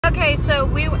Okay, so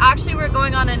we actually were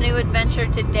going on a new adventure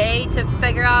today to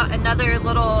figure out another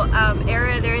little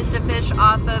area there is to fish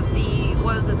off of the,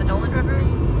 what was it, the Nolan River?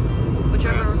 Which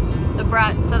river? The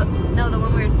Brazos. So no, the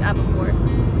one we were at before.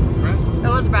 It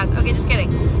was Brazos. Okay, just kidding.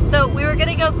 So we were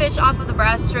gonna go fish off of the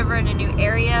Brazos River in a new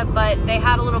area, but they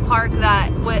had a little park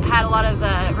that had a lot of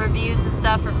reviews and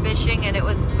stuff for fishing, and it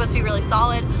was supposed to be really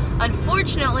solid.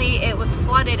 Unfortunately, it was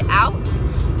flooded out,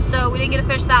 so we didn't get to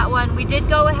fish that one. We did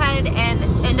go ahead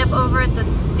and end up over at the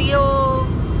Steel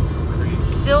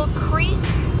Creek.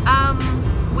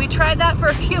 We tried that for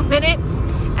a few minutes,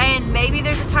 and maybe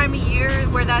there's a time of year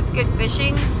where that's good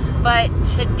fishing, but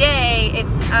today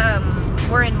it's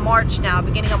we're in March now,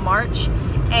 beginning of March,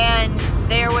 and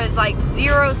there was like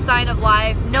zero sign of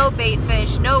life, no bait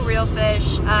fish, no real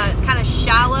fish. It's kind of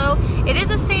shallow. It is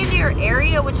a sandier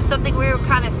area, which is something we were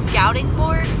kind of scouting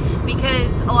for,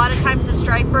 because a lot of times the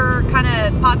striper kind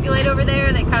of populate over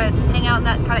there. They kind of hang out in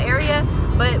that kind of area,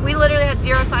 but we literally had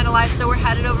zero sign of life, so we're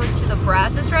headed over to the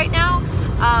Brazos right now,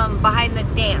 behind the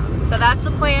dam. So that's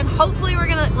the plan. Hopefully we're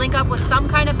gonna link up with some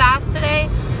kind of bass today.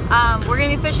 We're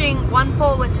gonna be fishing one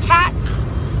pole with cats,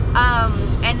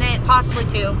 and then possibly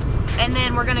two, and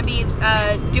then we're gonna be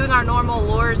doing our normal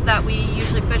lures that we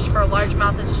usually fish for a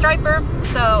largemouth and striper.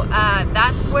 So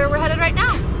that's where we're headed right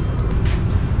now.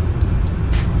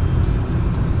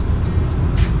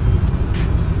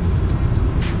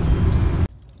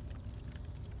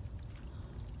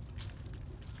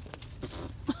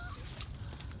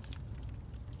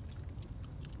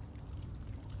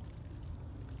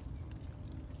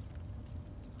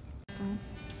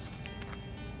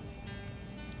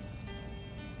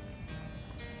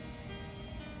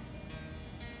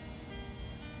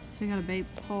 So we got a bait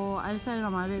pole. I decided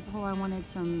on my bait pole I wanted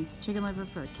some chicken liver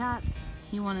for cats.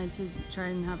 He wanted to try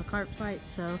and have a carp fight,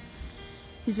 so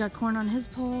he's got corn on his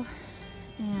pole.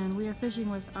 And we are fishing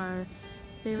with our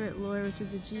favorite lure, which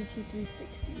is a GT360.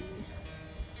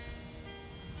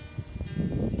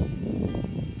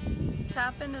 What's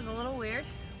happened is a little weird.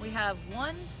 We have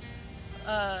one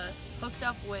hooked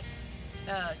up with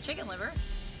chicken liver.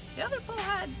 The other pole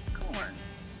had corn.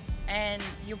 And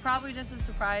you're probably just as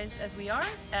surprised as we are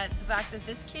at the fact that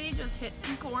this kitty just hit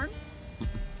some corn.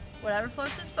 Whatever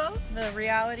floats his boat. The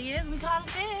reality is we caught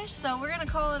a fish, so we're gonna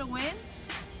call it a win.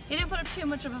 He didn't put up too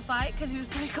much of a fight because he was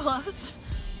pretty close,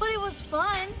 but it was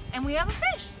fun, and we have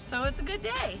a fish, so it's a good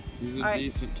day. He's a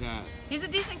decent cat. He's a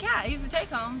decent cat. He's a take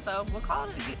home, so we'll call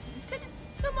it a good. It's good.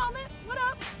 It's a good moment. What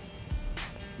up?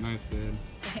 Nice, babe.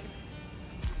 Thanks.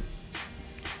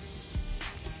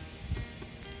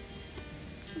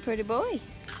 It's a pretty boy.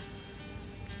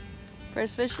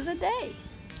 First fish of the day.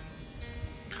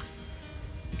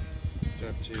 Good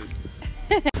job, Jude.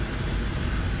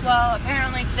 Well,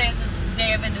 apparently today is just a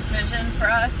day of indecision for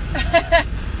us.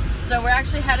 So we're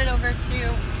actually headed over to,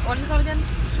 what is it called again?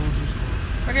 Soldiers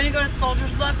Bluff. We're gonna go to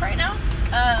Soldiers Bluff right now.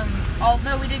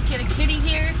 Although we did get a kitty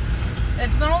here,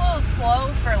 it's been a little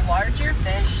slow for larger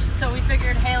fish. So we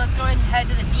figured, hey, let's go ahead and head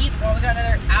to the deep. Well, we got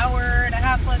another hour and a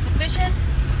half left of fishing.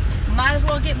 Might as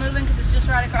well get moving because it's just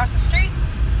right across the street.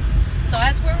 So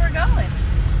that's where we're going.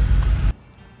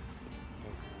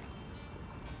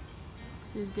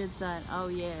 This is good sight. Oh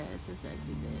yeah, it's a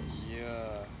sexy fish.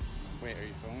 Yeah. Wait, are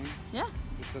you filming? Yeah.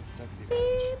 This said sexy Beep.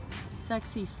 fish.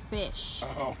 Sexy fish.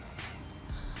 Oh.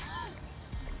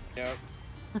 Yep.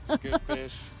 It's a good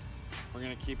fish. We're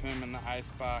gonna keep him in the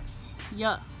ice box.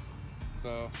 Yeah.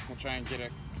 So we'll try and get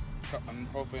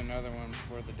hopefully another one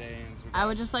before the day ends. I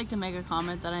would just like to make a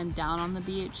comment that I'm down on the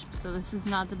beach, so this is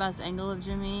not the best angle of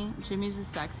Jimmy. Jimmy's a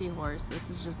sexy horse. This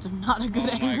is just not a good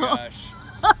angle. Oh my gosh.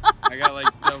 I got like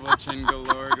double chin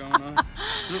galore going on.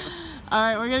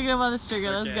 Alright, we're gonna get him on the stringer.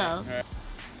 Okay. Let's go. Right.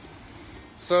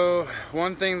 So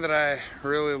one thing that I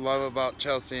really love about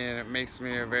Chelsea, and it makes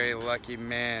me a very lucky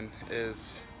man,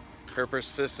 is her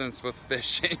persistence with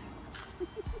fishing.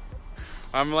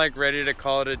 I'm like ready to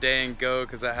call it a day and go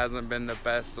because it hasn't been the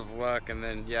best of luck, and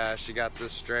then yeah, she got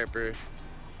this striper,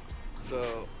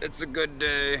 so it's a good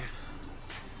day.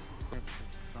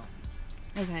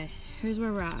 Okay, here's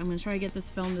where we're at. I'm gonna try to get this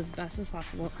filmed as best as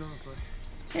possible. Let's go this way.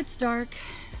 It's dark.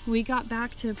 We got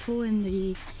back to pulling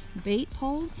the bait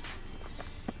poles,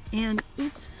 and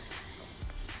oops,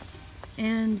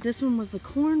 and this one was the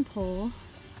corn pole,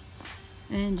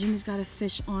 and Jimmy's got a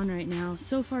fish on right now.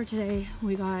 So far today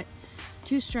we got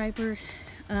 2 striper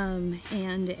and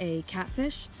a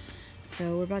catfish,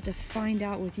 so we're about to find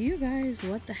out with you guys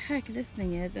what the heck this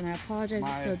thing is. And I apologize,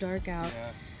 it's so dark out.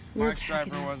 Yeah, my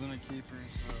striper wasn't a keeper,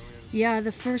 so yeah,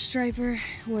 the first striper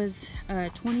was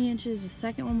 20 inches, the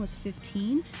second one was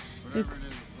 15. Whatever so it is,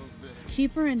 it feels big.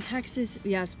 Cheaper in Texas,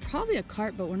 yeah, it's probably a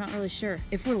carp, but we're not really sure.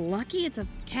 If we're lucky, it's a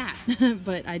cat,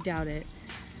 but I doubt it.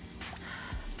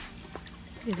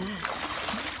 Look at that.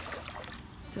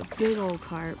 It's a big old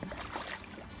carp.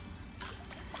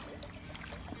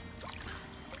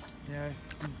 Yeah,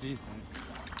 he's decent.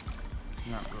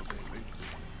 Not real big, but he's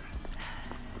decent.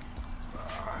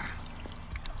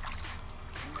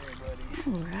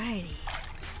 Alrighty.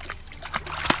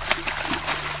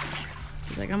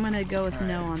 He's like, I'm gonna go with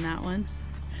no on that one.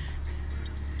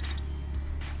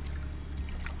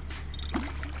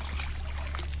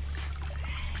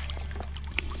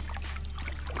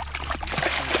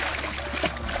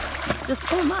 Just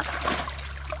pull him up.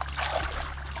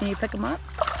 Can you pick him up?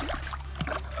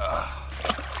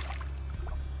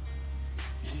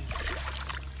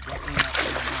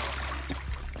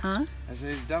 Huh? I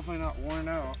said he's definitely not worn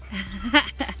out.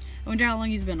 I wonder how long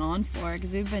he's been on for,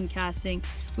 because we've been casting.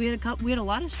 We had a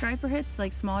lot of striper hits,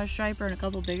 like smaller striper and a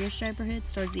couple bigger striper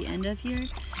hits towards the end of here.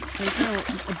 So we kind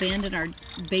of abandoned our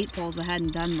bait poles that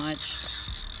hadn't done much.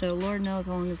 So Lord knows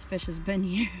how long this fish has been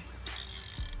here.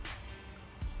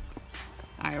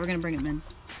 All right, we're gonna bring him in.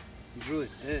 He's really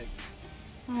big.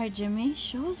 All right, Jimmy,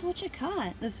 show us what you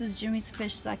caught. This is Jimmy's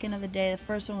fish second of the day. The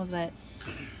first one was that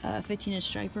 15-inch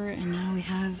striper, and now we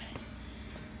have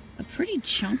a pretty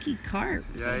chunky carp.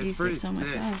 Yeah, he's pretty thick.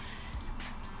 Myself.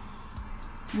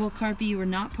 Well, Carpy, you were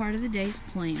not part of the day's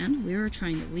plan. We were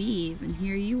trying to leave, and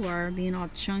here you are being all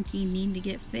chunky, needing to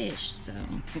get fish. So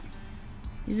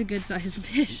he's a good-sized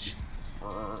fish.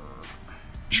 Wow.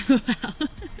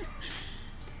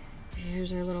 So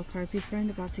here's our little Carpy friend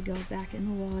about to go back in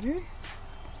the water.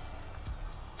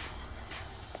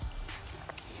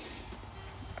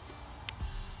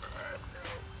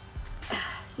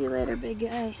 See you later, big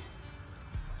guy.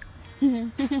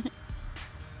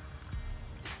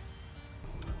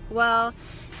 Well,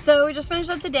 so we just finished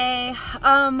up the day.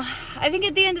 I think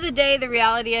at the end of the day, the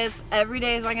reality is every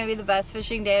day is not going to be the best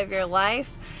fishing day of your life.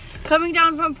 Coming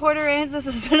down from Port Aransas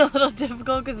has been a little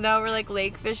difficult because now we're like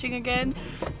lake fishing again.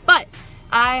 But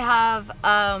I have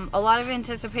a lot of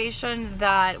anticipation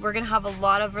that we're going to have a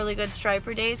lot of really good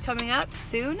striper days coming up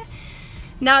soon.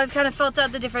 Now I've kind of felt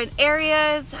out the different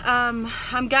areas.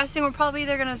 I'm guessing we're probably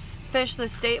either gonna fish the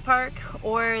state park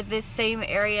or this same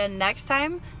area next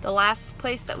time, the last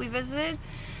place that we visited.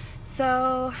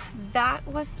 So that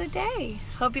was the day.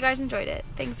 Hope you guys enjoyed it.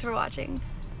 Thanks for watching.